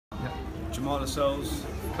Jamal Lascelles,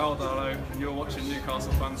 Carl Darlow, and you're watching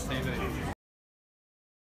Newcastle Fans TV.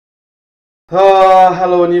 Oh,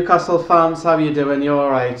 hello Newcastle fans, how are you doing? You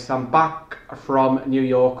alright? I'm back from New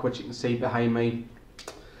York, which you can see behind me.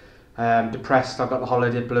 Depressed, I've got the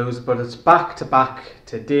holiday blues, but it's back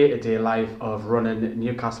to day-to-day life of running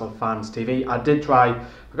Newcastle Fans TV. I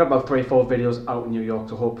got about 3 or 4 videos out in New York,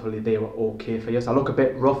 so hopefully they were okay for you. So I look a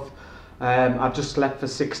bit rough. I've just slept for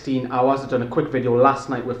 16 hours. I've done a quick video last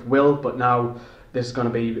night with Will, but now this is going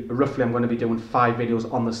to be, roughly I'm going to be doing 5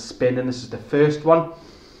 videos on the spin, and this is the first one.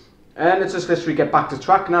 And let's just literally get back to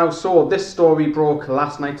track now. So this story broke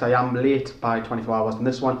last night. I am late by 24 hours on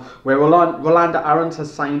this one, where Rolando Aarons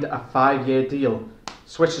has signed a 5-year deal.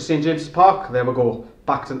 Switch to St James's Park. There we go.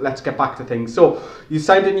 Let's get back to things. So you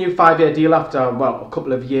signed a new 5-year deal after, well, a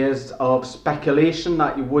couple of years of speculation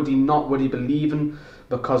that you would he not, would he believe in,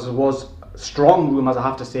 because there was strong rumours, I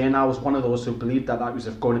have to say, and I was one of those who believed that he was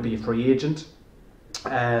going to be a free agent.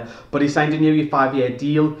 But he signed a new 5-year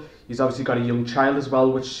deal. He's obviously got a young child as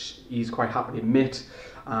well, which he's quite happy to admit,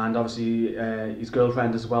 and obviously his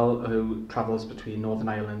girlfriend as well, who travels between Northern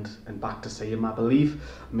Ireland and back to see him, I believe.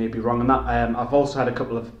 I may be wrong on that. I've also had a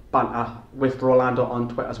couple of banter with Rolando on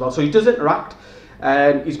Twitter as well, so he does interact.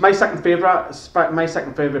 He's my second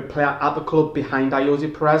favourite player at the club behind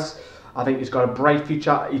Ayoze Perez. I think he's got a bright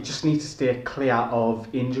future. He just needs to stay clear of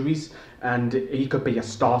injuries, and he could be a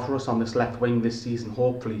star for us on this left wing this season.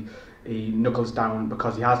 Hopefully he knuckles down,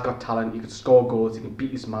 because he has got talent. He can score goals, he can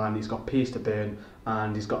beat his man, he's got pace to burn,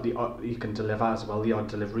 and he can deliver as well, the odd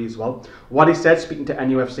delivery as well. What he said, speaking to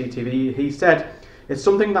NUFC TV, he said, "It's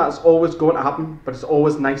something that's always going to happen, but it's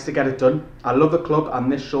always nice to get it done. I love the club,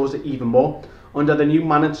 and this shows it even more. Under the new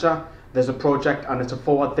manager, there's a project, and it's a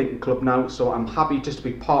forward-thinking club now, so I'm happy just to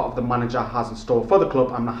be part of the manager has in store for the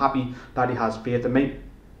club. I'm happy that he has faith in me.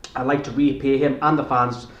 I'd like to repay him and the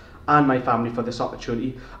fans and my family for this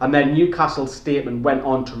opportunity." And then Newcastle's statement went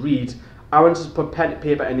on to read, "Aarons has put pen to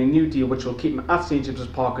paper in a new deal which will keep him at St James's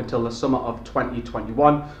Park until the summer of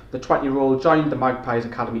 2021. The 20-year-old joined the Magpies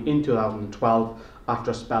Academy in 2012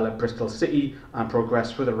 after a spell at Bristol City and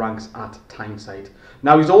progressed through the ranks at Tyneside."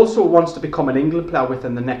 Now he also wants to become an England player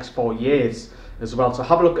within the next 4 years as well. So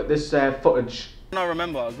have a look at this footage. I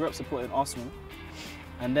remember I grew up supporting Arsenal,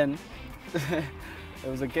 and then there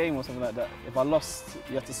was a game or something like that. If I lost,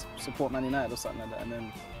 you had to support Man United or something like that, and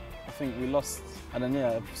then I think we lost, and then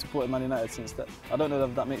yeah, I've supported Man United since that. I don't know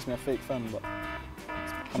if that makes me a fake fan, but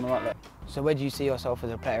I'm alright there. So where do you see yourself as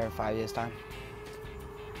a player in 5 years' time?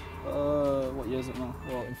 What year is it now?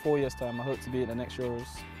 Well, in 4 years' time, I hope to be at the next Euros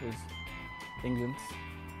with England,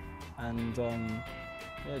 and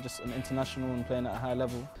yeah, just an international and playing at a high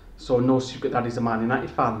level. So no secret that he's a Man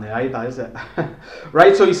United fan there either, is it?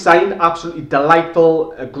 Right, so he signed, absolutely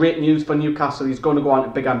delightful, great news for Newcastle. He's going to go on to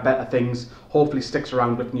bigger and better things. Hopefully sticks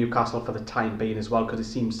around with Newcastle for the time being as well, because he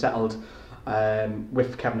seems settled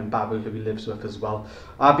with Kevin and Babu, who he lives with as well.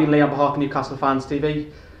 I've been Lee on behalf of Newcastle Fans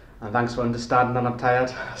TV, and thanks for understanding, and I'm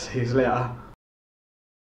tired. See you later.